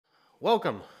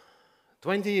Welcome.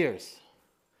 20 years.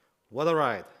 What a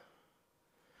ride.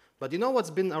 But you know what's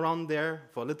been around there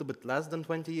for a little bit less than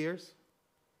 20 years?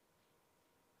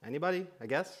 Anybody, I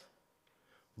guess?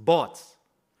 Bots.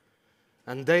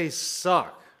 And they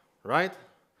suck, right?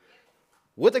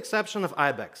 With exception of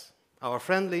Ibex, our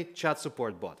friendly chat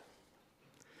support bot.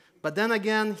 But then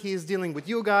again, he's dealing with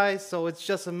you guys, so it's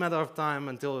just a matter of time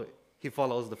until he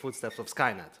follows the footsteps of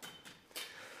Skynet.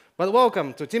 But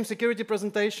welcome to Team Security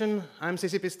presentation. I'm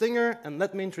CCP Stinger, and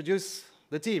let me introduce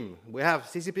the team. We have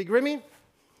CCP Grimmy,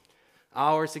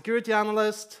 our security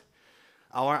analyst,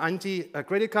 our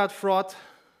anti-credit card fraud,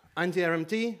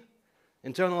 anti-RMT,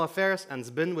 internal affairs, and has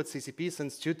been with CCP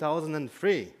since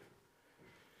 2003.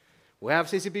 We have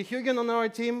CCP Hugin on our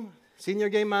team, senior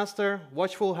game master,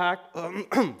 watchful hawk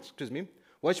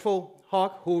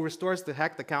who restores the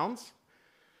hacked accounts,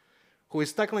 who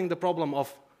is tackling the problem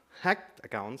of hacked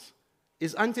accounts,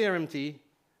 is anti-RMT,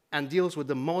 and deals with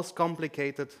the most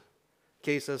complicated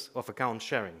cases of account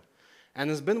sharing, and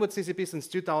has been with CCP since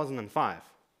 2005.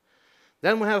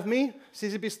 Then we have me,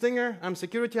 CCP Stinger. I'm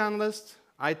security analyst.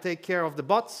 I take care of the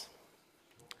bots.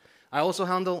 I also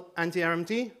handle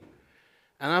anti-RMT,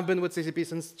 and I've been with CCP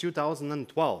since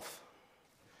 2012.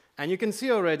 And you can see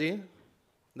already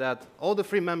that all the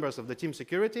three members of the team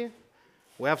security,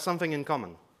 we have something in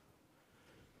common.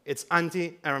 It's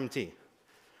anti-RMT.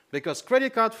 Because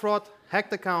credit card fraud,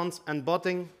 hacked accounts, and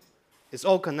botting is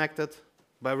all connected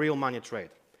by real money trade.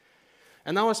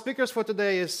 And our speakers for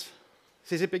today is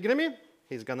CCP Grimmy.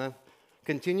 He's going to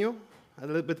continue a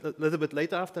little bit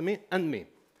later after me, and me.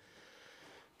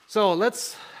 So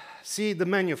let's see the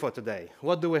menu for today.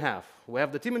 What do we have? We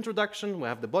have the team introduction. We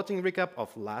have the botting recap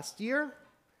of last year.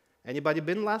 Anybody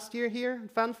been last year here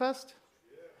at Fanfest?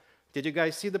 Yeah. Did you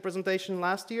guys see the presentation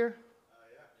last year?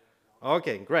 Yeah.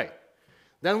 OK, great.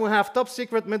 Then we have top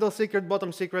secret, middle secret,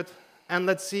 bottom secret. And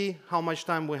let's see how much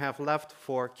time we have left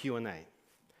for Q&A.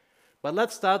 But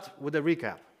let's start with a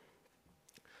recap.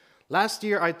 Last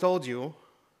year, I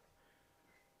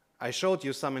showed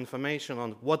you some information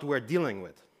on what we're dealing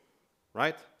with,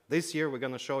 right? This year, we're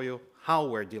going to show you how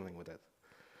we're dealing with it.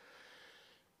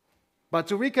 But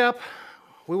to recap,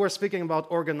 we were speaking about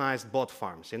organized bot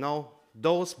farms. You know,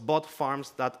 those bot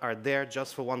farms that are there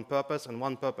just for one purpose, and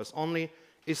one purpose only,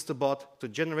 is to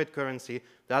generate currency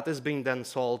that is being then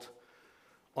sold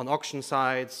on auction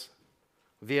sites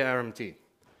via RMT.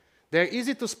 They're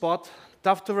easy to spot,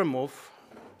 tough to remove.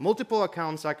 Multiple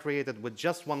accounts are created with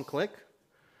just one click.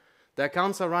 The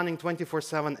accounts are running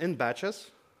 24/7 in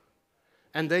batches,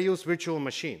 and they use virtual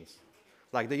machines.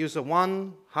 Like they use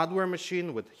one hardware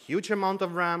machine with huge amount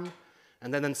of RAM,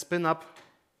 and then spin up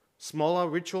smaller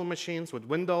virtual machines with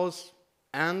Windows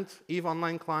and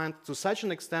EVEOnline client to such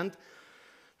an extent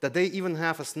that they even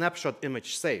have a snapshot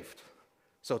image saved.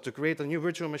 So to create a new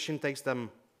virtual machine takes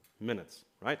them minutes,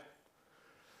 right?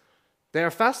 They are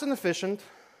fast and efficient,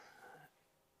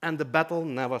 and the battle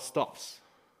never stops.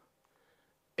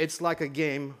 It's like a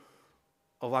game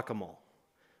of whack-a-mole.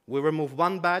 We remove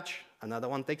one batch, another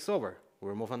one takes over. We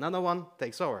remove another one,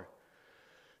 takes over.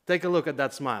 Take a look at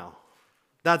that smile.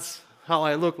 That's how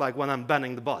I look like when I'm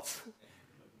banning the bots.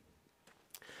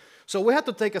 So we had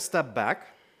to take a step back,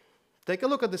 take a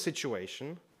look at the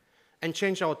situation, and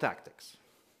change our tactics.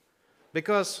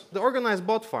 Because the organized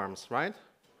bot farms, right,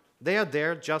 they are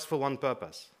there just for one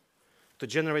purpose, to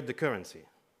generate the currency,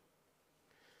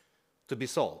 to be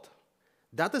sold.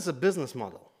 That is a business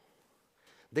model.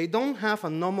 They don't have a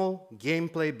normal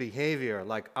gameplay behavior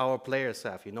like our players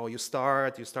have. You know, you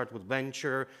start with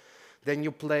venture, then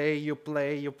you play, you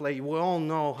play, you play. We all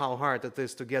know how hard it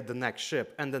is to get the next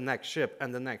ship, and the next ship,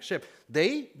 and the next ship.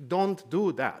 They don't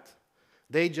do that.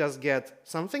 They just get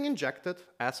something injected,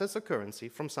 assets or currency,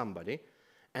 from somebody,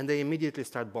 and they immediately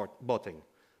start botting,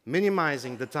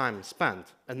 minimizing the time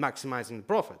spent and maximizing the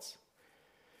profits.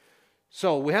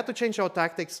 So we had to change our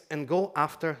tactics and go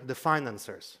after the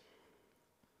financiers.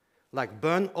 Like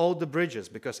burn all the bridges,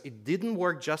 because it didn't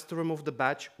work just to remove the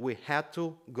batch. We had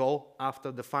to go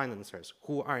after the financiers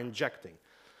who are injecting.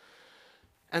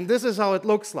 And this is how it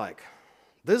looks like.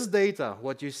 This data,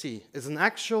 what you see, is an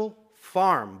actual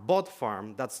farm, bot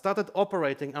farm, that started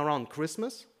operating around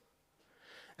Christmas.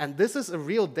 And this is a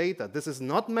real data. This is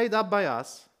not made up by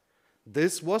us.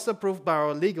 This was approved by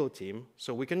our legal team,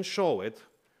 so we can show it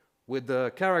with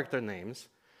the character names,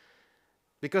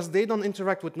 because they don't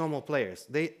interact with normal players.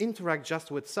 They interact just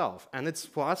with self, and it's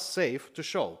for us safe to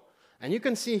show. And you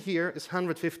can see here is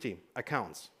 150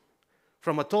 accounts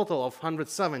from a total of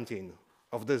 117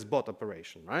 of this bot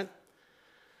operation, right?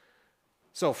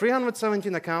 So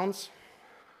 317 accounts.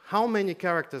 How many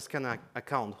characters can an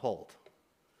account hold?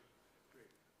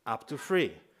 up to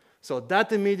 3. So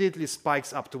that immediately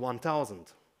spikes up to 1,000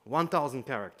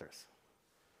 characters.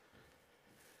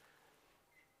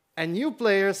 And new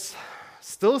players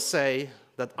still say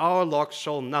that our logs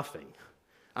show nothing.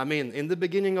 I mean, in the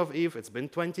beginning of EVE, it's been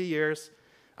 20 years,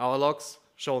 our logs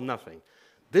show nothing.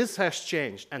 This has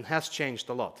changed, and has changed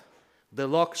a lot. The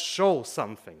logs show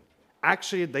something.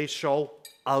 Actually, they show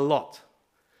a lot.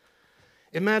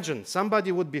 Imagine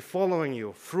somebody would be following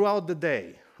you throughout the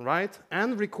day, right?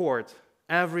 And record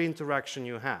every interaction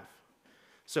you have.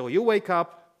 So you wake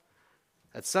up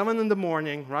at 7 in the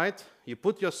morning, right? You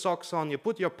put your socks on, you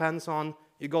put your pants on,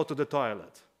 you go to the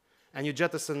toilet, and you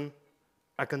jettison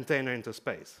a container into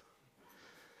space.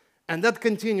 And that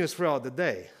continues throughout the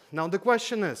day. Now the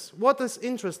question is, what is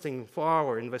interesting for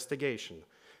our investigation?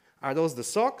 Are those the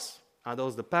socks? Are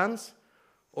those the pants?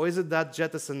 Or is it that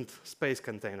jettisoned space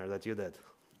container that you did?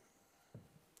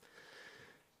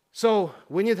 So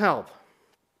we need help.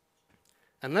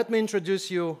 And let me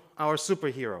introduce you our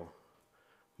superhero,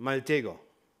 Maltego.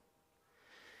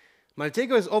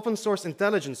 Maltego is open source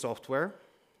intelligence software.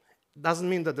 Doesn't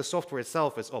mean that the software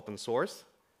itself is open source,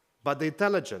 but the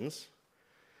intelligence,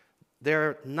 there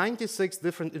are 96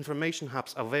 different information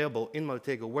hubs available in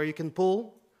Maltego where you can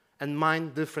pull and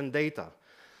mine different data,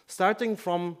 starting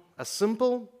from a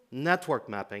simple network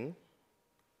mapping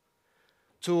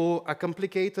to a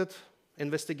complicated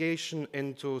investigation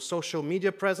into social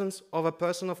media presence of a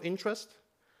person of interest.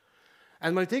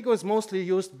 And Maltego is mostly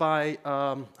used by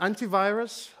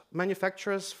antivirus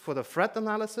manufacturers for the threat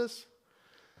analysis.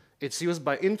 It's used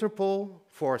by Interpol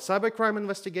for cybercrime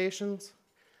investigations,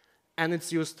 and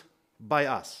it's used by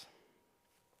us.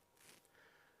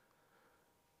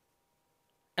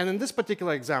 And in this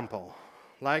particular example,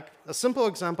 like a simple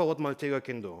example what Maltego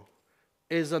can do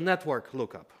is a network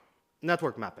lookup,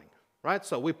 network mapping, right?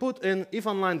 So we put in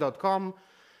EVEOnline.com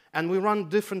and we run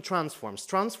different transforms.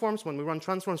 When we run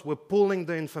transforms, we're pulling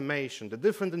the information, the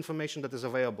different information that is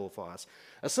available for us.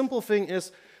 A simple thing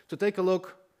is to take a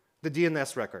look the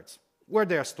DNS records, where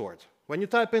they are stored. When you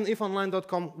type in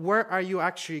EVEOnline.com, where are you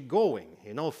actually going,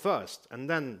 first, and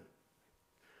then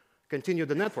continue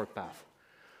the network path.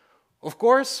 Of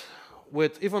course,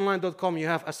 with EVEOnline.com, you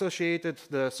have associated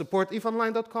the support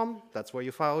EVEOnline.com. That's where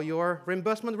you file your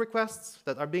reimbursement requests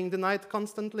that are being denied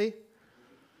constantly.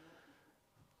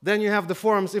 Then you have the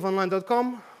forums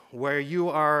EVEOnline.com, where you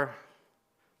are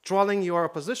trolling your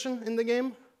opposition in the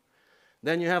game.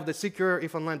 Then you have the secure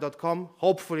EVEOnline.com.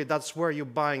 Hopefully that's where you're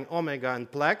buying Omega and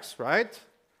Plex, right?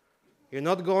 You're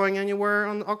not going anywhere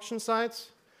on auction sites?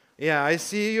 Yeah, I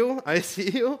see you, I see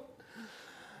you.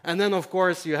 And then, of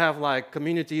course, you have like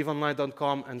community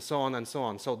EVEOnline.com and so on and so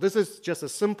on. So this is just a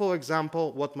simple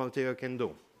example what Maltego can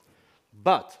do.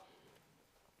 But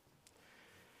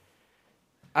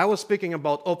I was speaking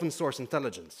about open source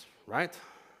intelligence, right?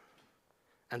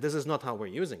 And this is not how we're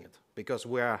using it, because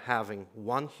we are having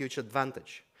one huge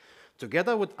advantage.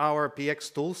 Together with our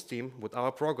PX tools team, with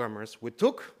our programmers, we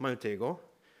took Maltego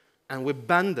and we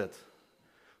bent it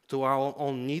to our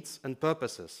own needs and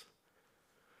purposes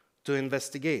to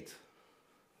investigate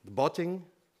the botting,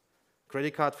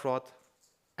 credit card fraud,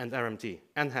 and RMT,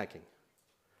 and hacking.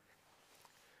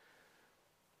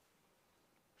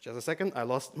 Just a second, I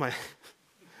lost my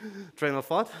train of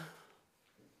thought.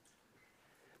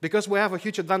 Because we have a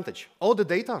huge advantage. All the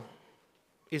data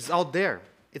is out there.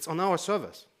 It's on our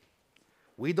servers.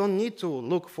 We don't need to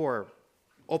look for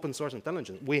open source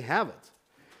intelligence. We have it.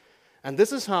 And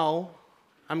this is how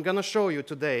I'm going to show you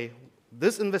today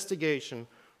this investigation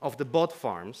of the bot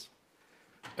farms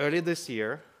early this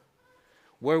year,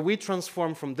 where we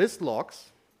transform from these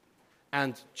logs,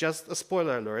 and just a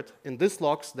spoiler alert, in these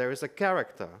logs there is a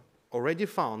character already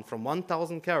found from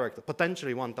 1,000 characters,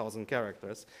 potentially 1,000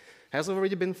 characters, has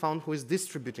already been found who is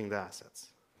distributing the assets.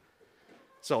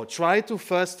 So try to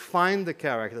first find the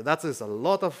character. That is a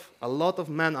lot of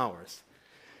man hours.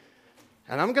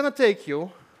 And I'm going to take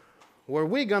you where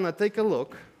we're going to take a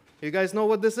look. You guys know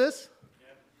what this is? Yeah.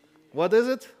 What is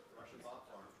it? Russian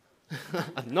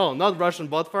bot farm. No, not Russian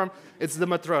bot farm. It's the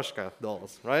Matryoshka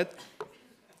dolls, right?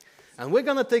 And we're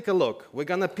going to take a look. We're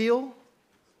going to peel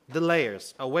the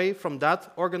layers away from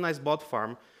that organized bot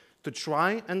farm to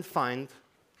try and find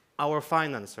our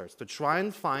financiers, to try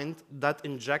and find that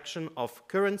injection of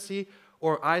currency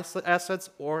or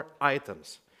assets or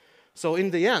items. So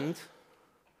in the end,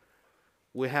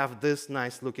 we have this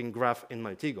nice looking graph in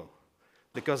Maltego,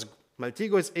 because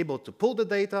Maltego is able to pull the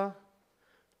data,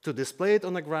 to display it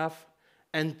on a graph,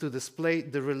 and to display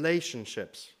the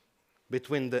relationships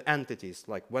between the entities.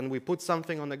 Like when we put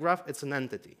something on the graph, it's an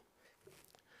entity.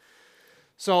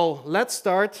 So let's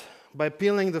start by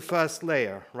peeling the first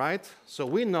layer, right? So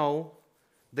we know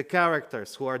the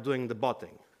characters who are doing the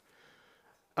botting.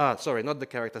 Sorry, not the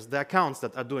characters, the accounts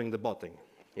that are doing the botting,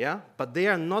 yeah? But they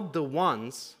are not the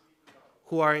ones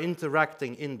who are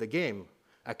interacting in the game.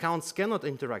 Accounts cannot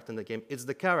interact in the game, it's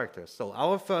the characters. So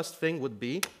our first thing would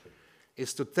be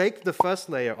is to take the first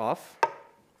layer off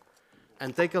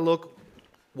and take a look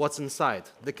what's inside,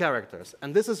 the characters.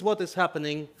 And this is what is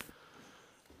happening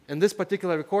in this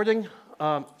particular recording.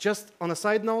 Just on a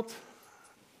side note,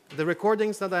 the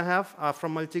recordings that I have are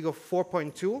from Maltego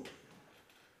 4.2.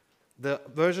 The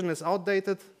version is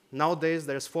outdated. Nowadays,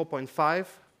 there's 4.5,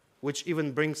 which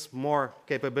even brings more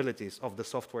capabilities of the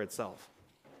software itself.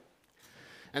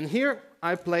 And here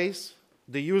I place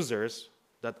the users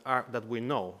that we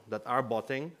know that are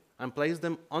botting and place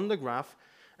them on the graph,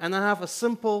 and I have a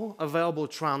simple available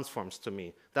transforms to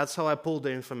me. That's how I pull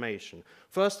the information.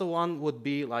 First one would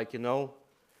be like,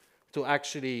 to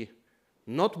actually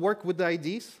not work with the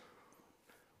IDs,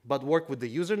 but work with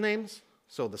the usernames.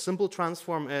 So the simple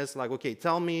transform is like, okay,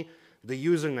 tell me the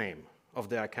username of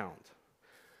the account.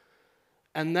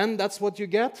 And then that's what you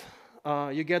get.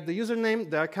 You get the username,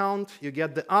 the account, you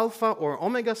get the alpha or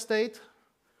omega state,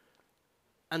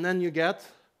 and then you get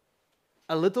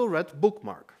a little red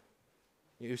bookmark.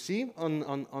 You see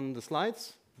on the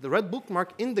slides, the red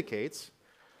bookmark indicates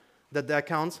that the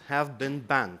accounts have been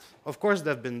banned. Of course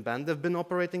they've been banned. They've been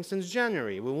operating since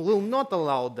January. We will not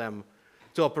allow them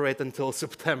to operate until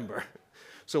September.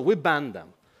 So we ban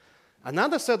them.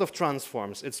 Another set of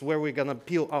transforms, it's where we're going to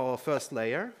peel our first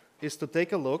layer, is to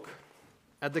take a look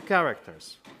at the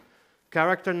characters.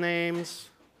 Character names,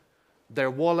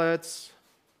 their wallets,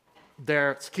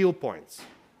 their skill points,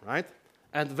 right?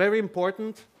 And very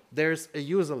important, there's a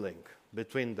user link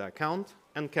between the account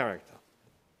and character.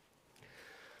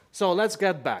 So let's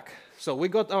get back. So we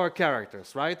got our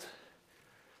characters, right?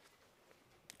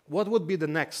 What would be the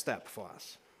next step for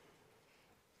us?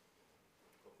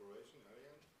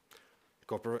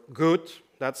 Good,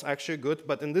 that's actually good.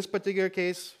 But in this particular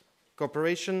case,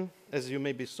 cooperation, as you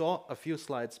maybe saw a few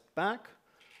slides back,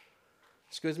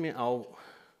 excuse me, I'll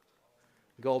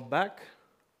go back.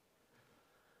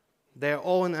 They're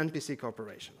all in NPC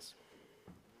corporations.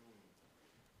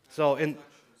 So in any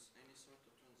sort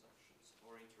of transactions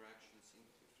or interactions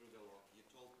through the log, you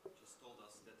just told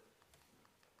us that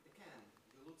the can,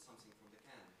 you loot something from the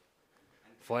can.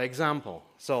 For example,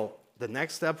 so the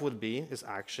next step would be is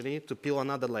actually to peel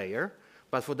another layer,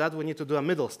 but for that we need to do a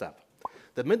middle step.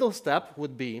 The middle step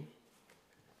would be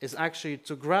is actually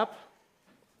to grab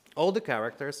all the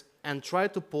characters and try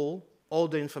to pull all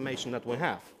the information that we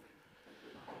have.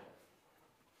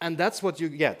 And that's what you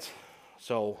get.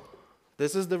 So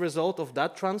this is the result of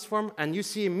that transform, and you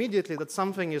see immediately that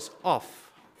something is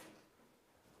off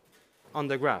on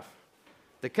the graph.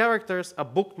 The characters are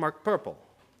bookmarked purple.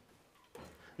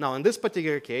 Now, in this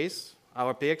particular case,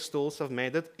 our PX tools have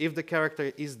made it, if the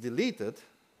character is deleted,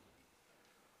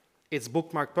 it's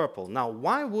bookmarked purple. Now,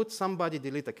 why would somebody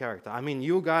delete a character? I mean,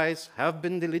 you guys have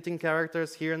been deleting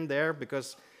characters here and there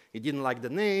because you didn't like the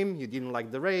name, you didn't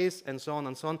like the race, and so on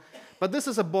and so on. But this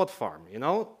is a bot farm,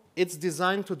 It's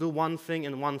designed to do one thing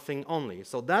and one thing only.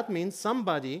 So that means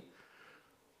somebody,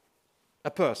 a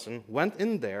person, went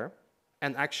in there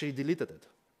and actually deleted it.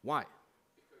 Why?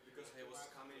 Because I was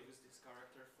coming with this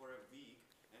character for a week,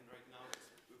 and right now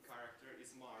this character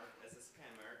is marked as a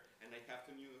scammer, and I have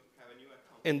to have a new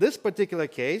account. In this particular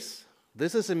case,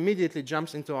 this is immediately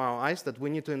jumps into our eyes that we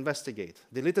need to investigate.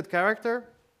 Deleted character,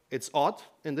 it's odd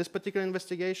in this particular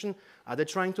investigation. Are they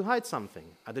trying to hide something?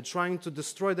 Are they trying to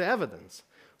destroy the evidence?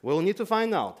 We'll need to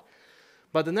find out.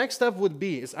 But the next step would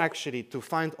be is actually to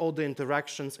find all the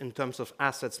interactions in terms of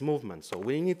assets movement. So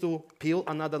we need to peel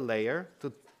another layer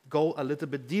to go a little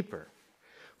bit deeper.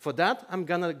 For that, I'm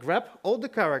going to grab all the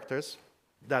characters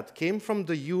that came from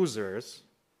the users,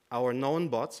 our known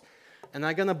bots, and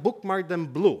I'm going to bookmark them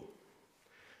blue.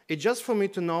 It's just for me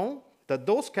to know that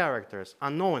those characters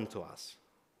are known to us.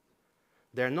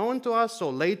 They're known to us, so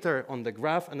later on the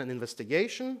graph and an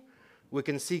investigation, we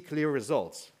can see clear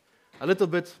results. A little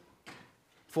bit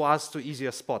for us to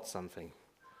easier spot something.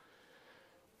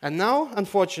 And now,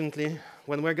 unfortunately,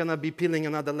 when we're going to be peeling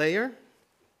another layer,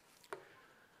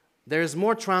 there's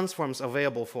more transforms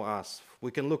available for us.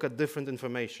 We can look at different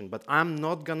information, but I'm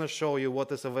not going to show you what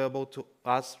is available to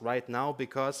us right now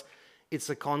because it's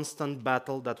a constant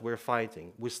battle that we're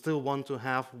fighting. We still want to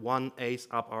have one ace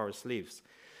up our sleeves.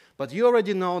 But you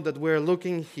already know that we're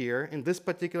looking here in this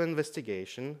particular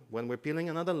investigation, when we're peeling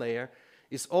another layer,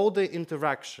 is all the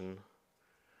interaction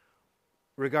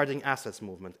regarding assets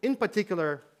movement, in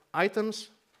particular items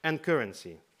and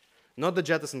currency, not the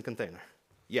jettison container.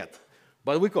 yet,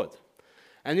 but we could.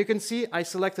 And you can see I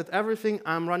selected everything,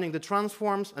 I'm running the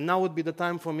transforms, and now would be the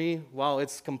time for me, while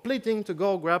it's completing, to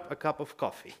go grab a cup of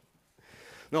coffee.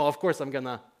 No, of course, I'm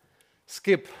gonna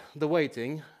skip the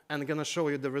waiting and gonna show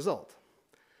you the result.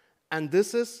 And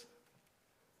this is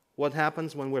what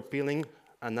happens when we're peeling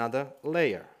another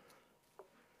layer.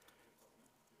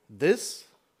 This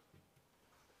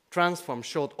transform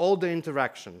showed all the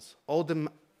interactions, all the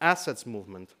assets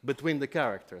movement between the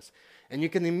characters. And you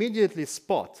can immediately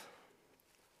spot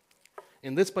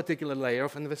in this particular layer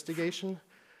of investigation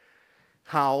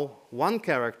how one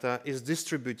character is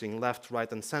distributing left,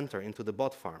 right, and center into the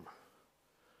bot farm.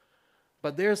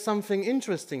 But there's something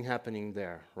interesting happening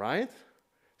there, right?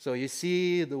 So you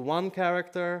see the one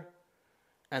character,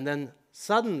 and then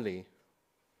suddenly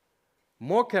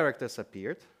more characters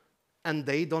appeared, and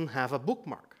they don't have a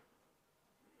bookmark.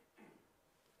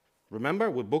 Remember,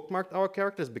 we bookmarked our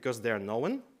characters because they are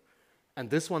known, and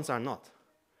these ones are not.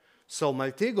 So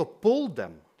Maltego pulled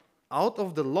them out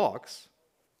of the logs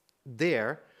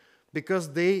there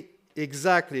because they,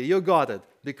 exactly, you got it,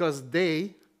 because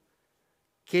they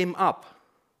came up,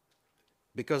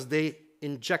 because they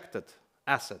injected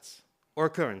assets or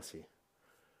currency.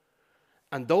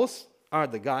 And those are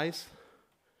the guys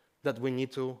that we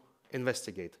need to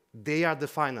investigate. They are the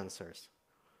financiers.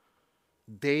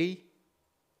 They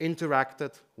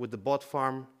interacted with the bot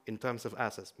farm in terms of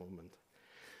assets movement.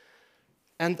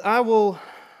 And I will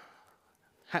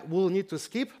need to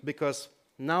skip because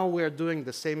now we're doing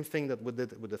the same thing that we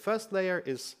did with the first layer,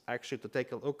 is actually to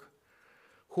take a look.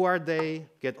 Who are they?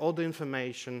 Get all the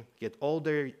information, get all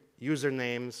their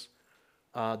usernames,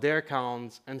 their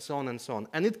accounts, and so on and so on.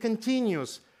 And it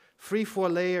continues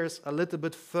 3-4 layers a little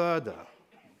bit further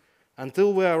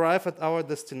until we arrive at our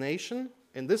destination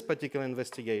in this particular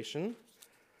investigation.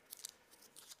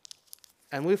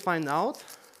 And we find out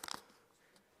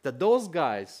that those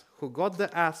guys who got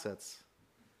the assets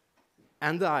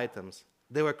and the items,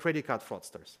 they were credit card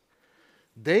fraudsters.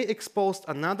 They exposed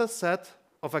another set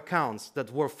of accounts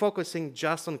that were focusing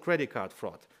just on credit card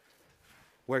fraud,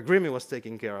 where Grimmy was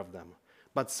taking care of them.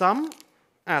 But some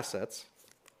assets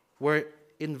were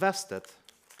invested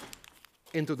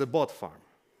into the bot farm.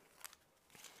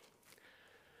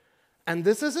 And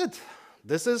this is it.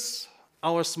 This is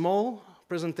our small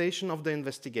presentation of the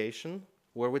investigation,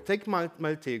 where we take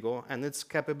Maltego and its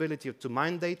capability to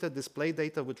mine data, display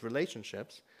data with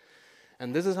relationships.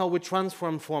 And this is how we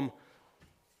transform from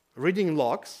reading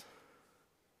logs,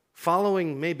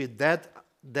 following maybe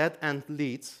dead-end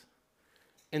leads.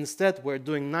 Instead, we're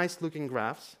doing nice-looking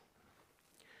graphs.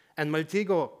 And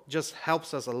Maltego just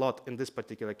helps us a lot in this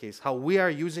particular case. How we are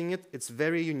using it, it's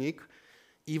very unique,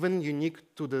 even unique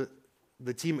to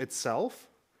the team itself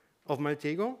of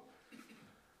Maltego.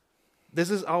 This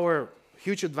is our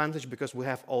huge advantage because we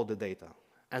have all the data.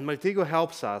 And Maltego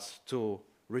helps us to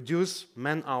reduce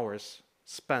man-hours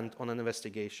spent on an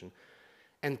investigation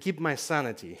and keep my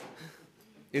sanity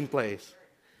in place.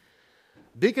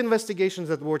 Big investigations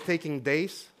that were taking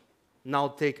days now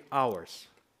take hours.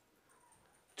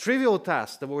 Trivial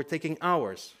tasks that were taking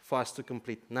hours for us to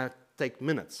complete now take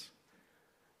minutes.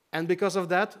 And because of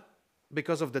that,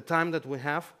 because of the time that we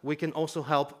have, we can also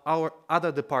help our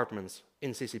other departments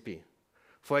in CCP.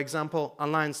 For example,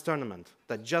 Alliance Tournament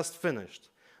that just finished,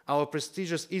 our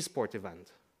prestigious esport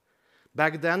event.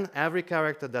 Back then, every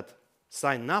character that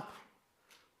signed up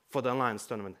for the Alliance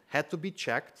Tournament had to be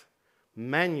checked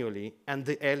manually, and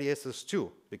the aliases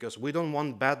too, because we don't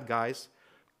want bad guys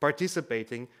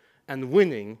participating and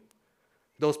winning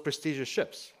those prestigious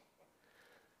ships.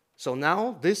 So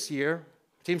now, this year,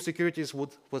 Team Securities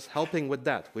was helping with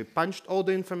that. We punched all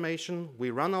the information,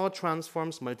 we run our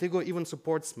transforms. Maltego even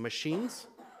supports machines,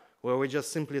 where we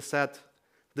just simply set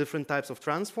different types of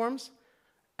transforms,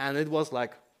 and it was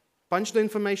like, punch the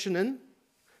information in,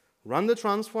 run the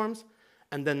transforms,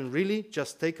 and then really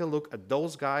just take a look at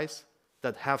those guys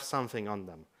that have something on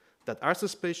them, that are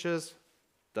suspicious,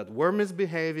 that were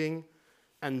misbehaving,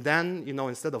 and then,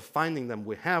 instead of finding them,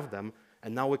 we have them,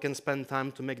 and now we can spend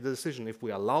time to make the decision if we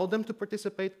allow them to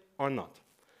participate or not.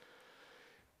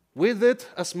 We did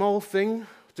a small thing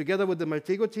together with the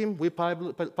Maltego team. We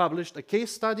published a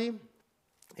case study.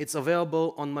 It's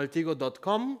available on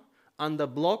maltego.com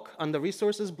under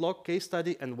resources, blog, case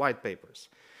study, and white papers.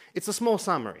 It's a small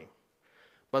summary,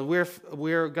 but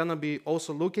we're going to be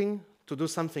also looking to do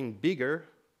something bigger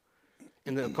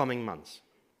in the coming months.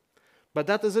 But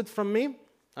that is it from me.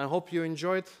 I hope you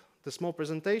enjoyed the small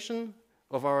presentation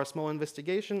of our small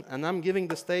investigation, and I'm giving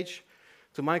the stage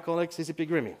to my colleague, CCP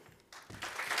Grimmy.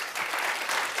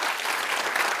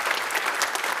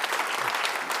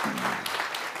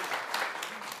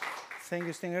 Thank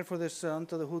you, Stinger, for this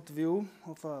under the hood view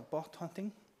of bot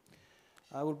hunting.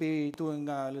 I will be doing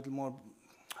a little more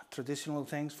traditional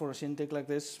things for a shindig like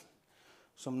this.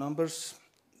 Some numbers,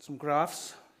 some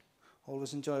graphs,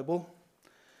 always enjoyable.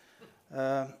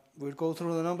 We'll go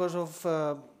through the numbers of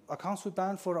accounts we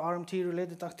banned for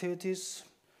RMT-related activities.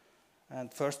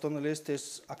 And first on the list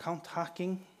is account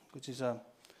hacking, which is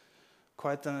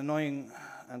quite an annoying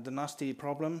and a nasty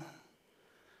problem.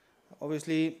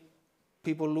 Obviously,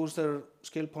 people lose their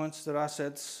skill points, their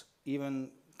assets, even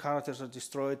characters are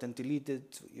destroyed and deleted.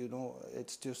 You know,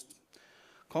 it's just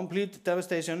complete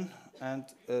devastation, and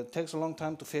it takes a long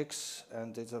time to fix,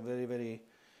 and it's a very, very,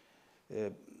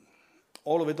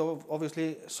 all of it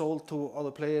obviously sold to other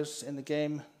players in the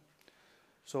game.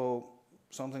 So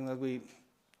something that we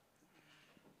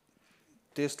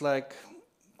dislike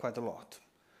quite a lot.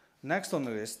 Next on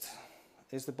the list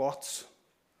is the bots.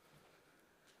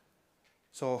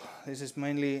 So this is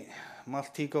mainly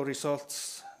Maltico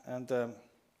results and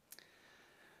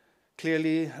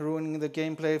clearly ruining the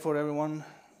gameplay for everyone,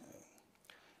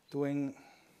 doing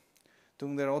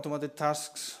their automated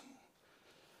tasks,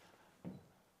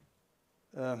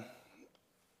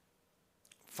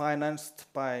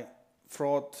 financed by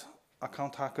fraud,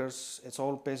 account hackers. It's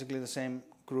all basically the same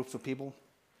groups of people.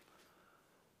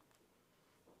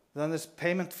 Then there's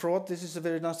payment fraud. This is a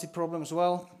very nasty problem as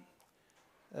well.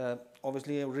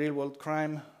 Obviously a real-world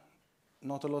crime.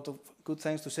 Not a lot of good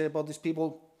things to say about these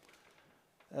people.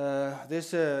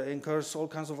 This incurs all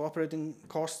kinds of operating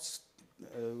costs.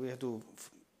 We have to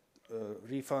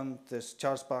refund, there's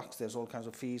chargebacks, there's all kinds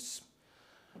of fees,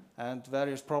 and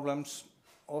various problems.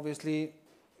 Obviously,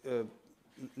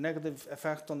 negative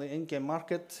effect on the in-game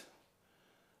market,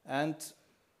 and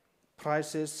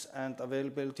prices and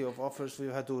availability of offers.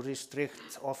 We've had to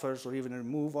restrict offers or even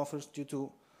remove offers due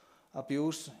to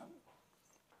abuse.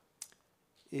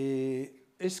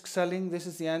 ISK selling, this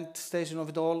is the end station of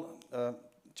it all.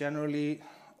 Generally,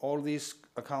 all these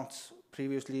accounts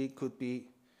previously could be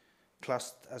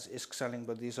classed as ISK selling,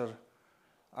 but these are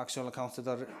actual accounts that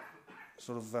are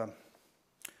sort of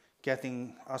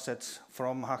getting assets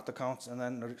from hacked accounts and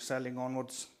then selling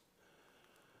onwards.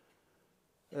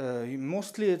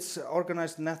 Mostly it's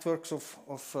organized networks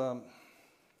of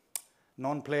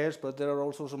non-players, but there are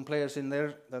also some players in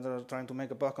there that are trying to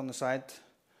make a buck on the side.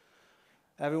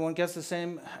 Everyone gets the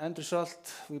same end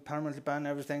result. We permanently ban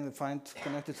everything they find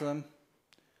connected to them.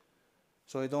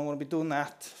 So you don't want to be doing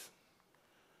that.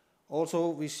 Also,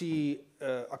 we see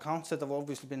accounts that have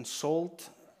obviously been sold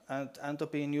and end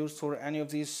up being used for any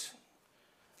of these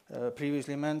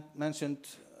previously mentioned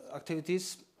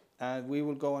activities. And we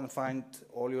will go and find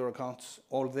all your accounts,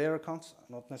 all their accounts,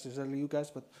 not necessarily you guys,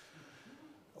 but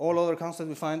all other accounts that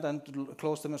we find and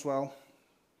close them as well.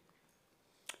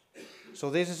 So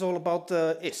this is all about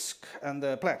the ISK and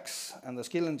the Plex and the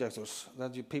skill injectors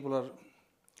that people are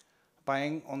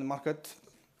buying on the market.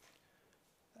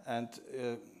 And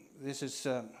this is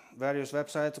various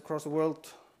websites across the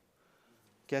world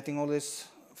getting all this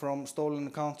from stolen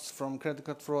accounts, from credit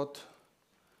card fraud.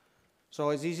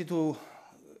 So it's easy to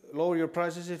lower your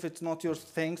prices if it's not your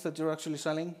things that you're actually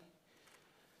selling.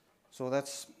 So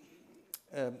that's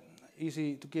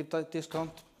easy to give that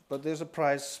discount, but there's a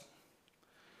price.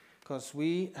 Because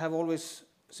we have always,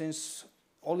 since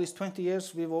all these 20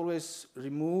 years, we've always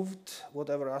removed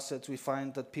whatever assets we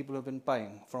find that people have been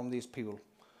buying from these people.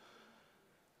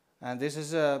 And this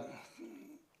is a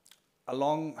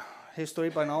long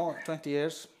history by now, 20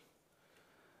 years.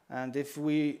 And if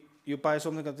you buy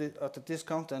something at a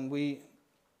discount and we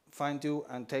find you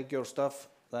and take your stuff,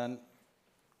 then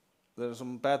there are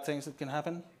some bad things that can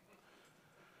happen.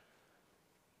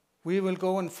 We will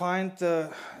go and find,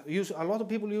 a lot of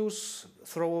people use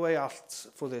throwaway alts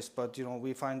for this, but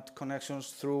we find connections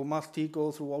through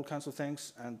Maltico, through all kinds of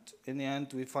things, and in the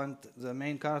end we find the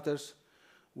main characters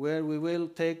where we will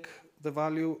take the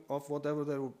value of whatever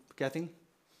they're getting.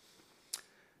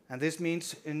 And this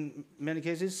means in many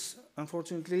cases,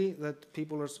 unfortunately, that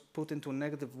people are put into a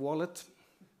negative wallet.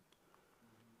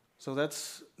 So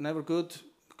that's never good,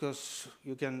 because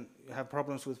you can have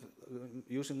problems with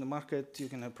using the market, you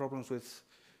can have problems with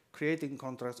creating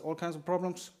contracts, all kinds of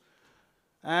problems.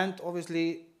 And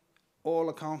obviously, all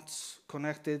accounts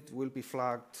connected will be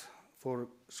flagged for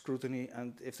scrutiny,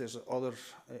 and if there's other,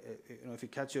 if you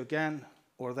catch you again,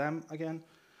 or them again,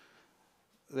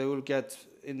 they will get,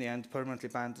 in the end, permanently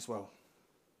banned as well.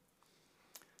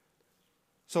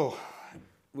 So,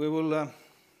 we will,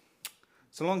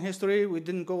 it's a long history. We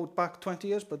didn't go back 20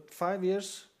 years, but 5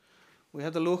 years. We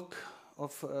had a look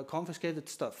of confiscated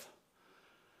stuff.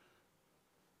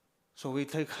 So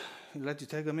let you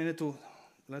take a minute to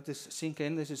let this sink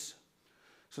in. This is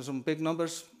So some big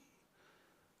numbers.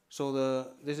 So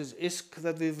this is ISK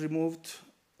that we've removed,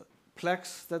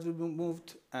 Plex that we've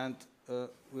removed, and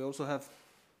we also have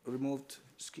removed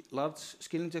large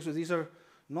skill injectors. These are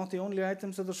not the only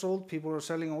items that are sold. People are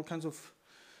selling all kinds of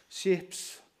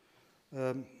ships,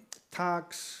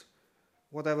 tags,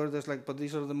 whatever. But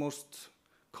these are the most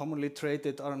commonly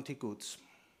traded RMT goods.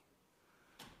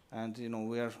 And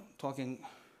we are talking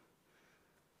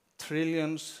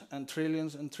trillions and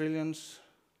trillions and trillions.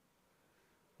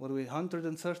 What are we?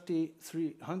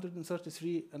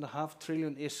 133.5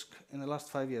 trillion ISK in the last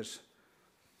 5 years.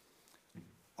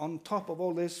 On top of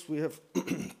all this, we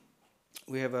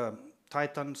have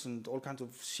titans and all kinds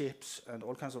of ships and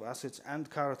all kinds of assets and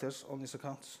characters on these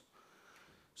accounts.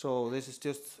 So this is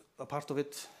just a part of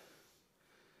it,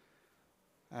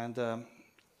 and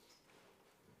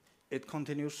it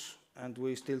continues, and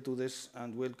we still do this,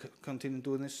 and we'll continue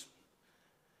doing this.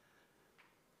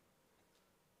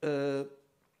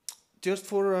 Just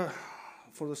for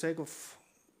the sake of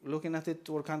looking at it,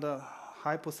 we're kind of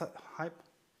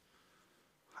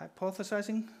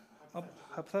hypothesizing.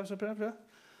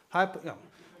 Yeah.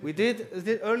 We did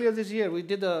earlier this year. We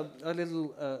did a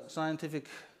little scientific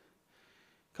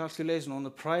calculation on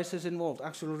the prices involved,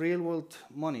 actual real-world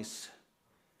monies.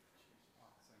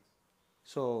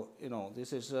 So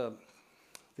this is the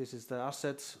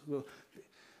assets.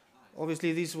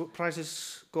 Obviously, these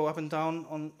prices go up and down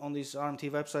on these RMT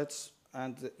websites,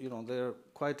 and they're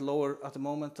quite lower at the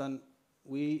moment than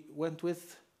we went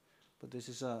with. But this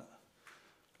is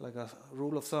like a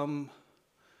rule of thumb,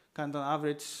 kind of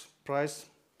average price.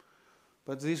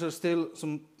 But these are still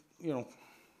some,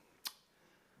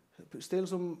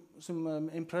 some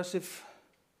impressive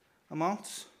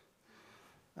amounts.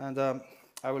 And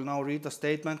I will now read a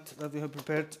statement that we have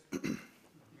prepared.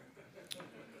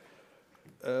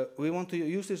 We want to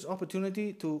use this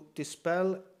opportunity to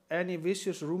dispel any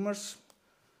vicious rumors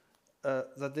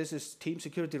that this is Team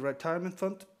Security Retirement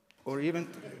Fund, or even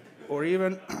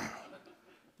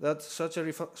that such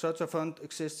a fund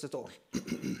exists at all.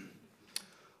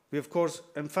 We, of course,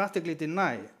 emphatically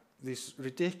deny these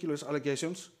ridiculous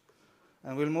allegations,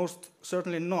 and will most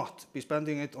certainly not be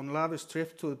spending it on lavish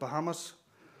trips to the Bahamas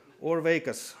or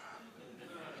Vegas.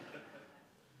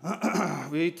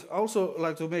 We'd also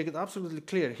like to make it absolutely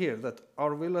clear here that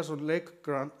our villas on Lake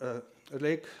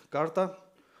Garda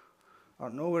are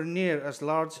nowhere near as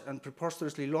large and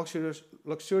preposterously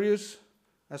luxurious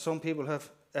as some people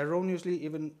have erroneously,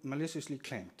 even maliciously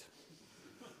claimed.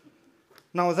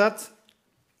 Now that,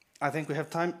 I think we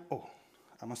have time. Oh,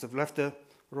 I must have left the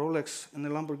Rolex in the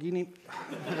Lamborghini.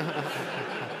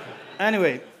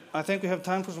 Anyway, I think we have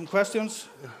time for some questions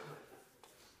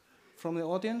from the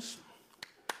audience.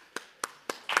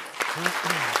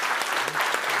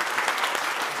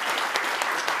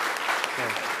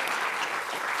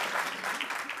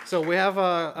 So we have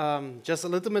just a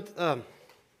little bit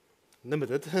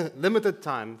limited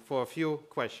time for a few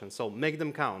questions. So make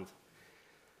them count.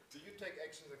 Do you take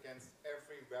actions against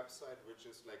every website which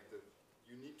is like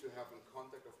you need to have a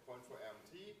contact of point for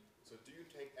RMT? So do you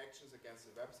take actions against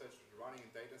the websites running in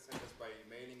data centers by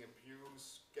mailing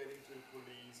abuse, getting to the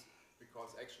police?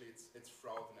 Because actually it's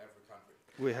fraud in every country.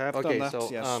 We have done that, so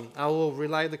yes. I will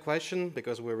relay the question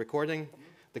because we're recording.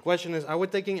 The question is, are we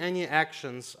taking any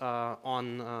actions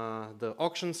on the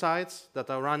auction sites that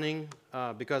are running?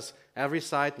 Because every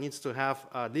site needs to have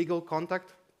a legal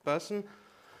contact person.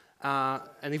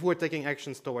 And if we're taking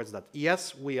actions towards that,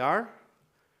 yes, we are.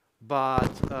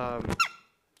 But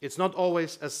it's not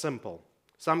always as simple.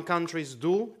 Some countries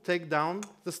do take down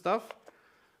the stuff.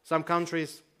 Some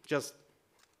countries just,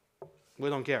 we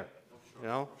don't care, you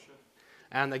know?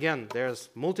 And again, there's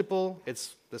multiple,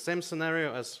 it's the same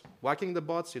scenario as whacking the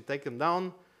bots, you take them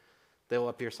down, they will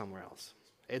appear somewhere else.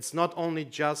 It's not only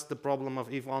just the problem of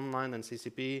EVEOnline and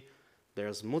CCP,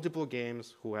 there's multiple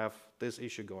games who have this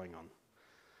issue going on.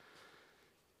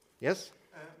 Yes?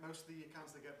 Most of the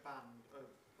accounts that get banned are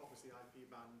obviously IP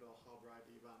banned or harbor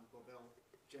ID banned, but they'll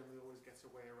generally always get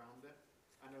a way around it.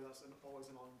 I know that's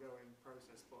always an ongoing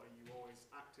process, but are you always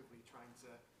actively trying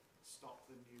to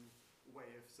stop the new way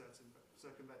of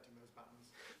circumventing those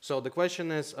bans? So the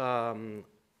question is,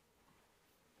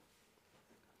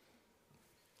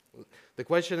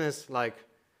 like,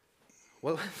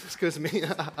 well, excuse me. so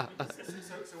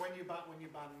when you ban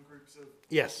groups of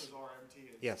yes. or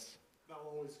MTs, yes. that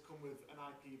will always come with an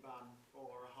IP ban or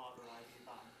a hardware ID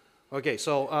ban. Okay,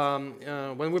 so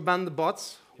when we ban the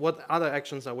bots, what other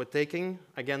actions are we taking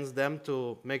against them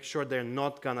to make sure they're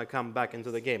not going to come back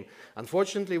into the game?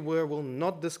 Unfortunately, we will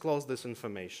not disclose this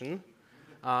information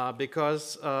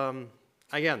because,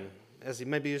 again, as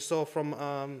maybe you saw from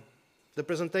the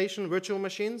presentation, virtual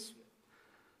machines,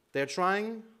 they're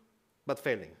trying, but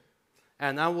failing.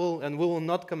 And we will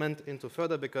not comment into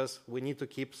further because we need to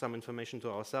keep some information to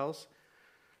ourselves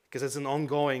because it's an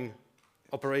ongoing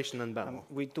operation and battle.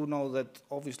 We do know that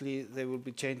obviously they will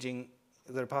be changing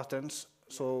their patterns,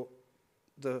 so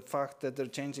the fact that they're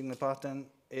changing the pattern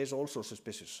is also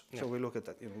suspicious. Yeah. So we look at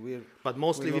that. But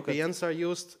mostly VPNs are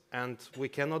used, and we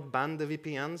cannot ban the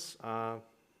VPNs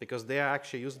because they are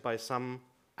actually used by some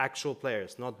actual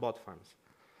players, not bot farms.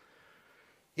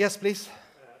 Yes, please.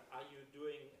 Are you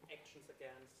doing actions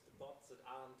against bots that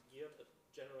aren't geared at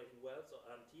generating wealth or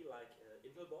RMT, like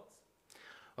Intel bots?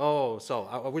 Oh,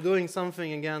 so we're doing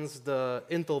something against the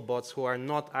Intel bots who are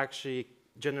not actually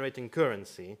generating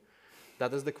currency.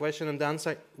 That is the question, and the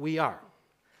answer, we are.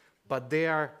 But they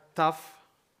are tough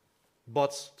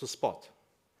bots to spot.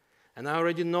 And I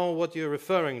already know what you're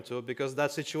referring to because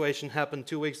that situation happened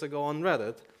 2 weeks ago on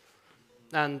Reddit.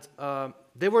 And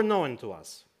they were known to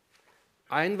us.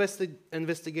 I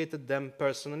investigated them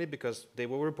personally because they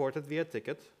were reported via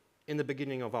ticket in the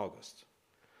beginning of August.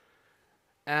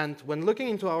 And when looking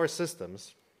into our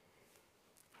systems,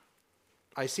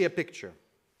 I see a picture.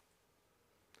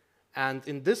 And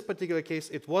in this particular case,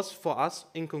 it was for us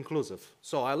inconclusive.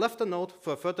 So I left a note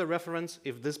for further reference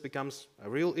if this becomes a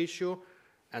real issue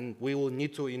and we will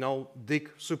need to, dig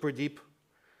super deep.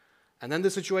 And then the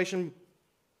situation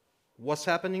was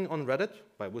happening on Reddit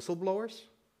by whistleblowers.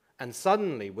 And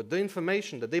suddenly, with the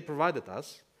information that they provided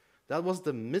us, that was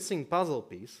the missing puzzle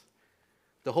piece,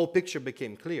 the whole picture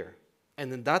became clear.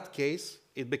 And in that case,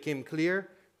 it became clear,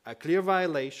 a clear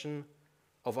violation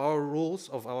of our rules,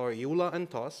 of our EULA and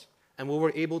TOS, and we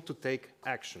were able to take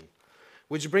action.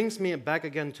 Which brings me back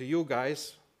again to you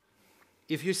guys.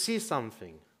 If you see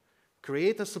something,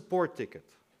 create a support ticket.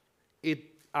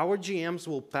 Our GMs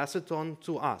will pass it on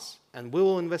to us, and we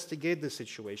will investigate the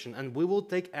situation, and we will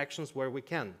take actions where we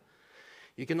can.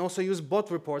 You can also use bot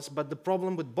reports, but the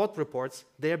problem with bot reports,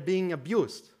 they're being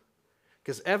abused.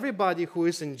 Because everybody who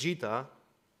is in JITA,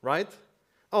 right?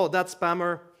 Oh, that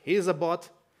spammer, he's a bot,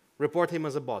 report him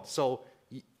as a bot. So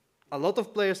a lot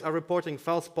of players are reporting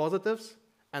false positives,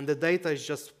 and the data is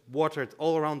just watered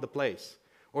all around the place.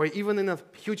 Or even in a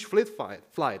huge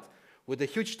flight with a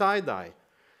huge tie-dye.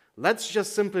 Let's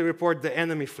just simply report the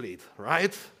enemy fleet,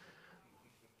 right?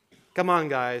 Come on,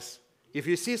 guys. If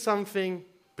you see something,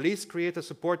 please create a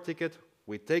support ticket.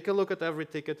 We take a look at every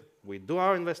ticket. We do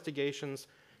our investigations.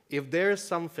 If there is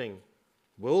something,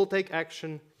 we'll take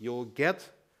action. You'll get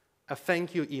a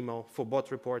thank you email for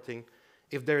bot reporting.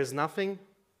 If there is nothing,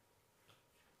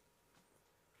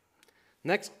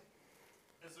 next.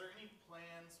 Is there any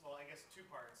plans, well, I guess two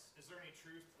parts. Is there any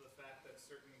truth to the fact that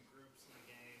certain groups in the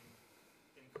game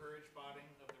encourage botting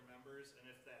of their members?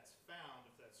 And if that's found,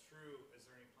 if that's true, is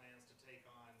there any plans to take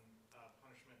on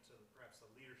punishment to perhaps the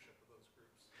leadership of those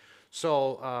groups?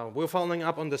 So we're following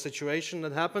up on the situation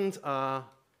that happened.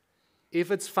 If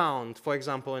it's found, for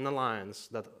example, in Alliance,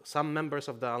 that some members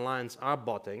of the Alliance are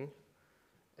botting,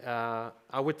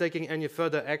 are we taking any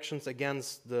further actions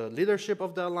against the leadership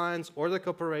of the Alliance or the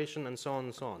corporation and so on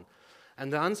and so on?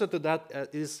 And the answer to that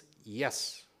is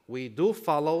yes. We do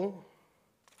follow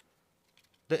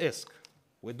the ISK.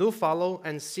 We do follow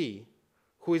and see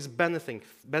who is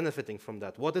benefiting from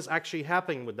that. What is actually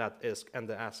happening with that ISK and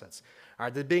the assets?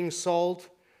 Are they being sold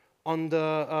on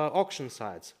the auction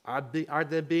sites? Are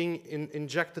they being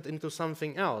injected into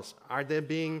something else? Are they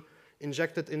being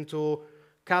injected into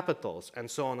capitals and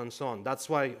so on and so on? That's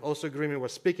why also Grimmy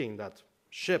was speaking that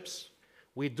ships,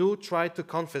 we do try to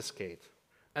confiscate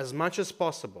as much as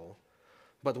possible,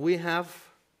 but we have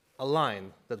a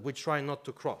line that we try not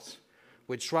to cross.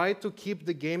 We try to keep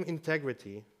the game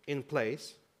integrity in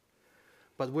place,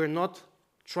 but we're not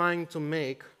trying to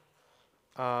make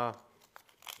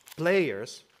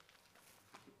players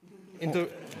into...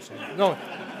 No,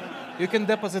 you can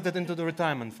deposit it into the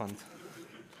retirement fund.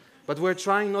 But we're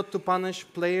trying not to punish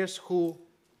players who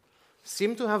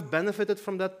seem to have benefited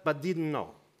from that but didn't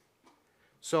know.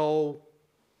 So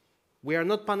we are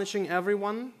not punishing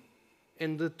everyone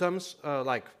in the terms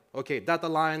like, okay, that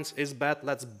alliance is bad,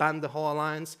 let's ban the whole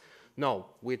alliance. No,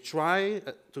 we try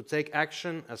to take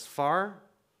action as far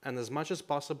and as much as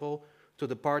possible to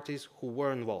the parties who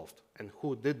were involved and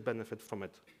who did benefit from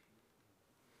it.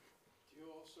 Do you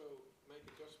also make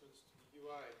adjustments to the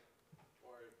UI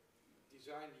or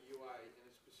design the UI in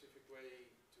a specific way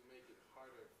to make it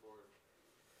harder for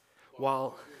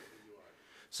well,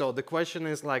 so the question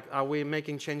is like, are we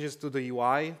making changes to the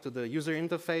UI, to the user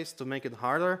interface to make it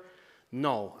harder?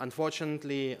 No,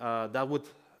 unfortunately, that would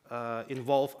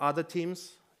involve other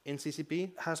teams in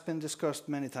CCP. Has been discussed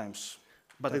many times.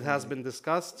 But definitely. It has been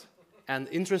discussed, And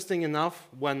interesting enough,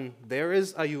 when there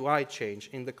is a UI change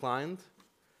in the client,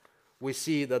 we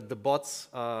see that the bots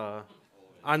are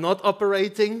not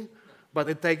operating, but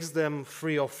it takes them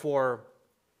 3 or 4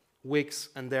 weeks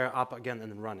and they're up again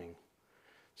and running.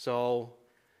 So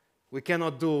we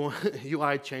cannot do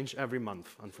UI change every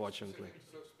month, unfortunately.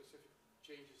 So specific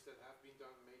changes that have been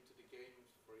done made to the games,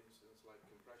 for instance, like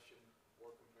compression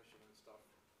and stuff,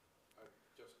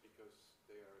 just because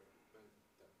they are meant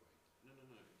that way. No,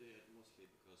 they're mostly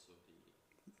because of the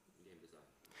game design.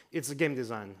 It's a game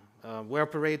design. We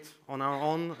operate on our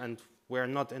own, and we're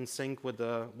not in sync with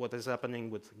what is happening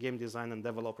with game design and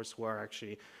developers who are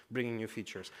actually bringing new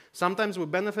features. Sometimes we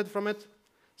benefit from it,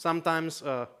 sometimes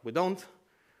we don't,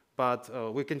 but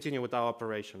we continue with our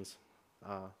operations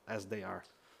as they are.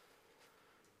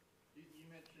 You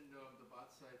mentioned the bot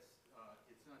sites.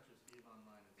 It's not just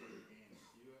EVEOnline, it's other games.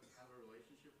 Do you have a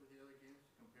relationship with the other games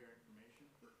to compare information?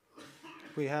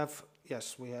 We have,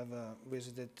 yes, we have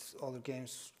visited other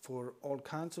games for all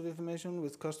kinds of information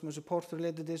with customer support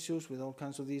related issues, with all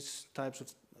kinds of these types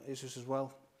of issues as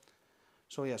well.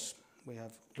 So yes, we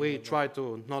have. We try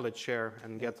to knowledge share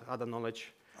and get other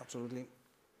knowledge. Absolutely.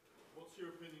 What's your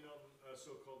opinion on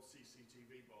so-called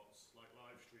CCTV bots, like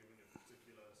live streaming of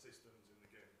particular systems in the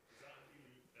game? Is that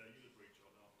a user breach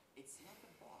or not? It's not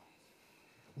a bot.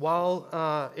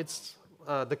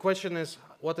 Well, the question is,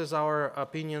 what is our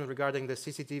opinion regarding the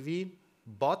CCTV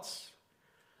bots?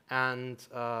 And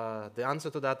the answer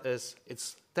to that is,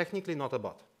 it's technically not a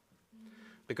bot,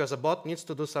 because a bot needs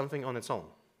to do something on its own.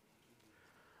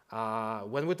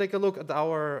 When we take a look at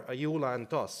our EULA and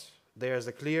TOS, there's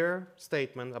a clear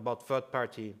statement about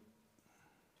third-party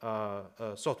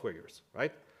software use,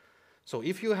 right? So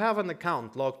if you have an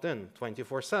account logged in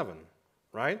 24/7,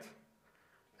 right,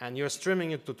 and you're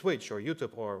streaming it to Twitch or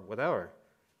YouTube or whatever,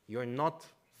 you're not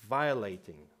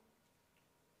violating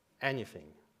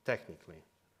anything, technically.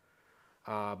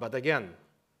 But again,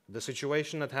 the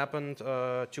situation that happened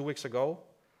 2 weeks ago,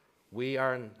 we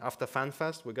are, after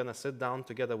Fanfest, we're going to sit down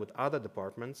together with other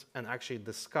departments and actually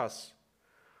discuss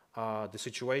the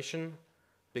situation,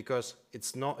 because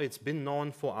it's been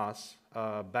known for us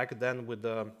back then with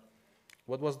the,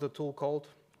 what was the tool called?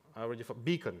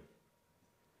 Beacon.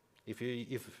 If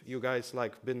you guys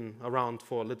been around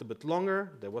for a little bit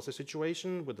longer, there was a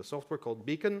situation with the software called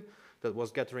Beacon that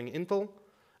was gathering intel,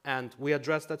 and we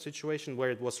addressed that situation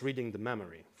where it was reading the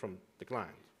memory from the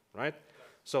client, right?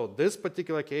 So this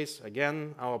particular case,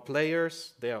 again, our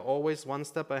players, they are always one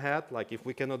step ahead. Like, if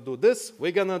we cannot do this,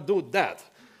 we're gonna do that.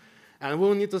 And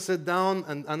we'll need to sit down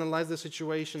and analyze the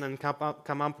situation and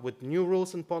come up with new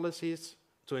rules and policies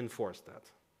to enforce that.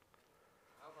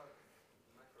 How about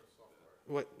macro software?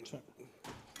 Wait,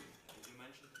 You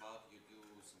mentioned about you do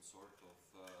some sort of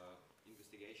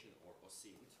investigation or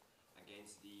SINT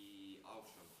against the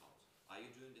auction house. Are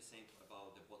you doing the same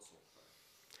about the bot software?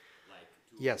 Like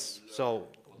yes, so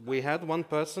we had one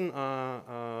person,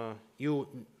 you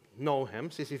know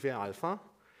him, sci-fi Alpha.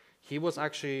 He was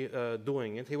actually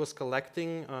doing it. He was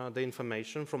collecting the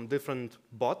information from different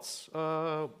bots,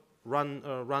 run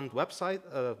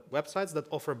websites that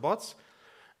offer bots,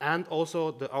 and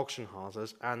also the auction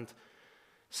houses. And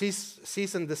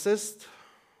cease and desist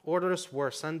orders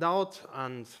were sent out,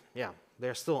 and yeah,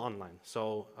 they're still online.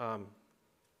 So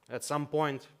at some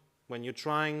point, when you're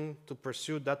trying to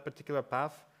pursue that particular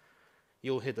path,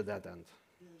 you'll hit a dead end.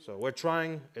 So we're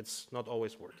trying, it's not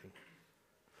always working.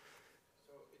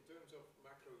 So in terms of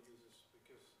macro uses,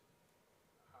 because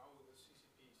how the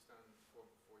CCP stand for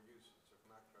usage of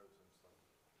macros and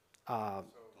stuff?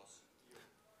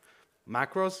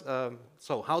 Macros,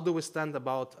 so how do we stand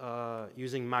about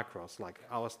using macros? Like,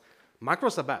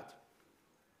 macros are bad.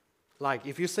 Like,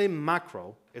 if you say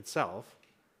macro itself,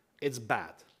 it's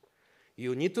bad.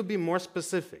 You need to be more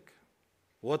specific.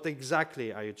 What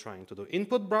exactly are you trying to do?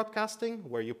 Input broadcasting,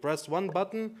 where you press one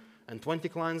button and 20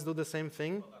 clients do the same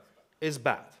thing, is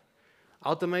bad.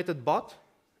 Automated bot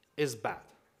is bad.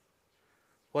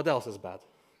 What else is bad?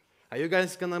 Are you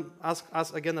guys gonna ask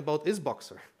us again about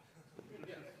isBoxer?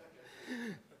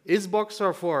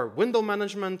 isBoxer for window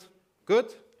management,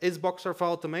 good. isBoxer for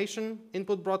automation,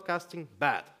 input broadcasting,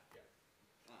 bad.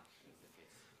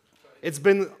 It's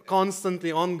been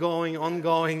constantly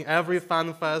ongoing, every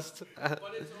Fanfest.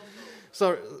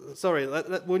 Sorry,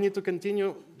 we need to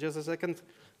continue. Just a second.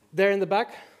 There in the back.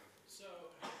 So,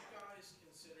 have you guys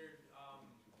considered,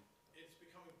 it's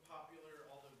becoming popular,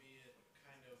 albeit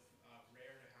kind of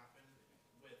rare to happen,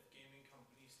 with gaming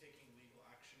companies taking legal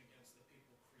action against the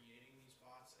people creating these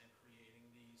bots and creating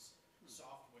these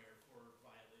software for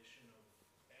violation of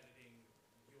editing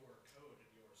your code and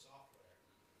your software?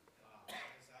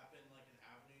 Has that been like an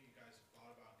avenue you guys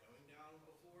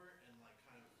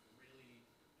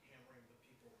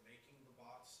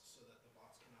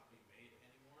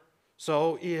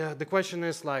So yeah, the question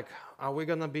is like, are we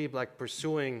gonna be like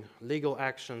pursuing legal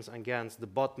actions against the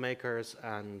bot makers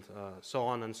and so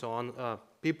on and so on,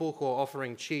 people who are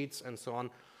offering cheats and so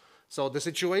on? So the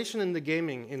situation in the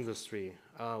gaming industry,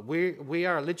 we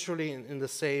are literally in the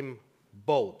same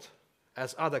boat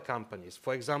as other companies.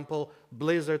 For example,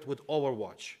 Blizzard with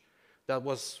Overwatch. That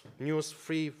was news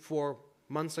 3-4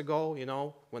 months ago, you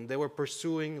know, when they were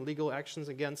pursuing legal actions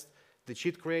against the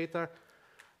cheat creator.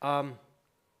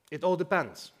 It all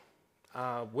depends.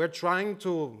 We're trying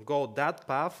to go that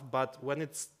path, but when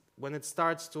it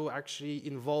starts to actually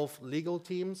involve legal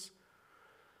teams,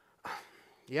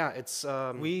 yeah, it's.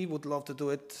 We would love to do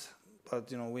it, but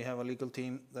you know we have a legal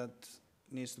team that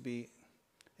needs to be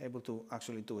able to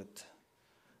actually do it,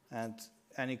 and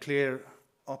any clear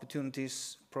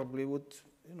opportunities probably would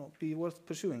be worth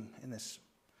pursuing in this,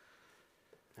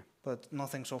 but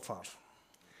nothing so far.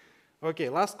 Okay,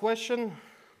 last question.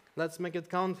 Let's make it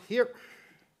count here. Do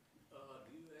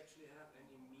you actually have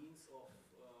any means of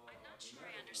I'm not sure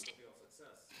I understand. your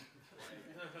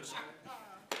success?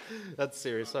 That's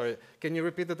serious, sorry. Can you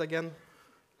repeat it again?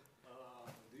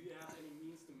 Do you have any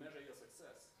means to measure your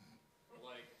success?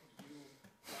 Like you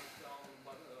track down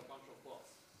a bunch of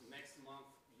bots. Next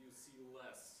month you see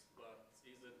less, but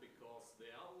is it because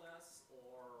they are less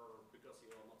or because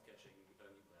you are not catching any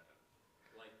better?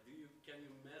 Like, can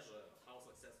you measure how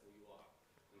successful you are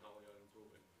and how you are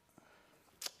improving?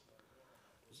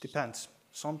 Depends.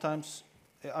 Sometimes,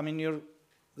 I mean,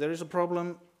 there is a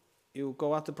problem. You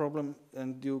go at the problem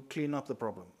and you clean up the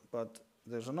problem, but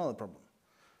there's another problem.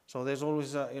 So there's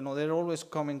always, they're always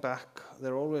coming back.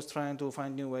 They're always trying to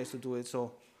find new ways to do it.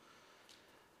 So,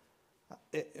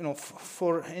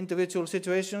 for individual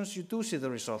situations, you do see the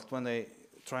result when they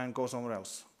try and go somewhere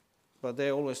else, but they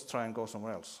always try and go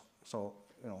somewhere else. So,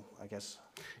 I guess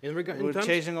we're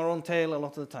chasing our own tail a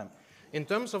lot of the time. In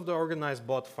terms of the organized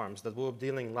bot farms that we were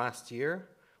dealing last year,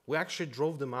 we actually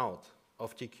drove them out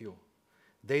of TQ.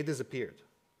 They disappeared.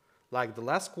 Like the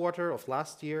last quarter of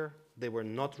last year, they were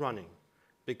not running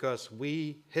because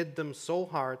we hit them so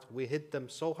hard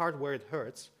where it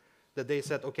hurts, that they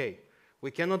said, okay,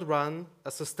 we cannot run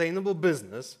a sustainable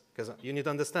business, because you need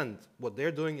to understand what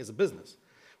they're doing is a business.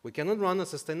 We cannot run a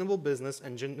sustainable business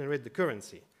and generate the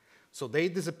currency. So they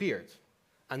disappeared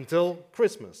until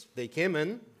Christmas. They came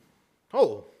in,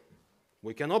 oh,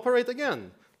 we can operate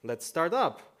again. Let's start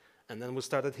up. And then we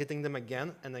started hitting them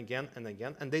again and again and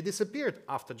again, and they disappeared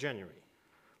after January.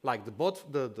 Like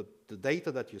the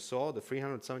data that you saw, the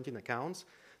 317 accounts,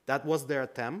 that was their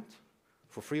attempt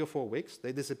for 3 or 4 weeks.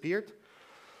 They disappeared,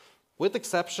 with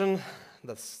exception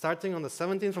that starting on the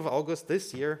 17th of August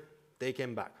this year, they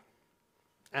came back.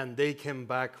 And they came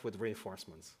back with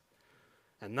reinforcements.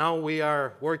 And now we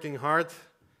are working hard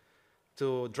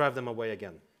to drive them away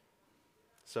again.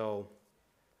 So,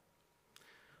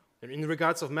 in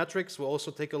regards of metrics, we'll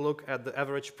also take a look at the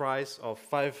average price of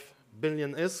 5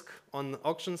 billion ISK on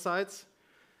auction sites,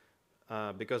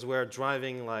 because we're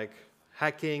driving like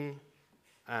hacking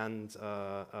and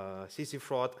CC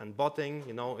fraud and botting.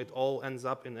 It all ends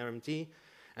up in RMT.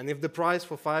 And if the price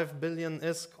for 5 billion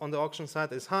ISK on the auction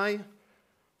site is high,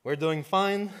 we're doing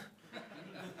fine.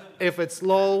 If it's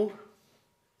low,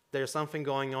 there's something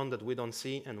going on that we don't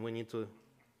see, and we need to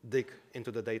dig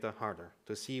into the data harder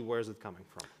to see where is it coming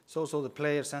from. So the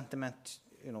player sentiment,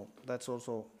 that's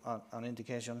also an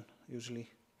indication usually.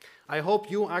 I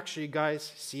hope you actually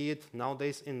guys see it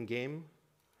nowadays in game,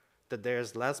 that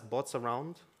there's less bots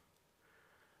around.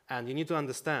 And you need to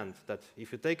understand that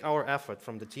if you take our effort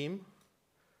from the team,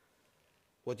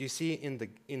 what you see in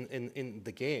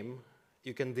the game,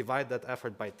 you can divide that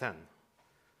effort by 10.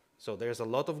 So there's a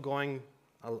lot of going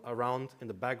around in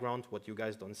the background what you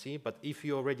guys don't see, but if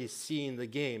you already see in the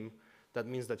game, that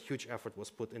means that huge effort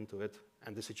was put into it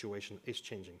and the situation is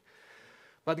changing.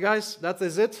 But guys, that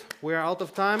is it. We are out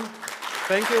of time.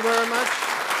 Thank you very much.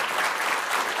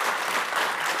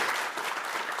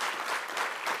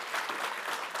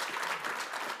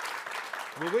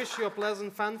 We wish you a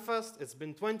pleasant Fanfest. It's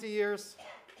been 20 years,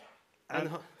 and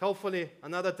hopefully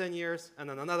another 10 years, and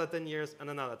then another 10 years, and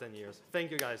another 10 years.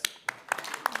 Thank you guys.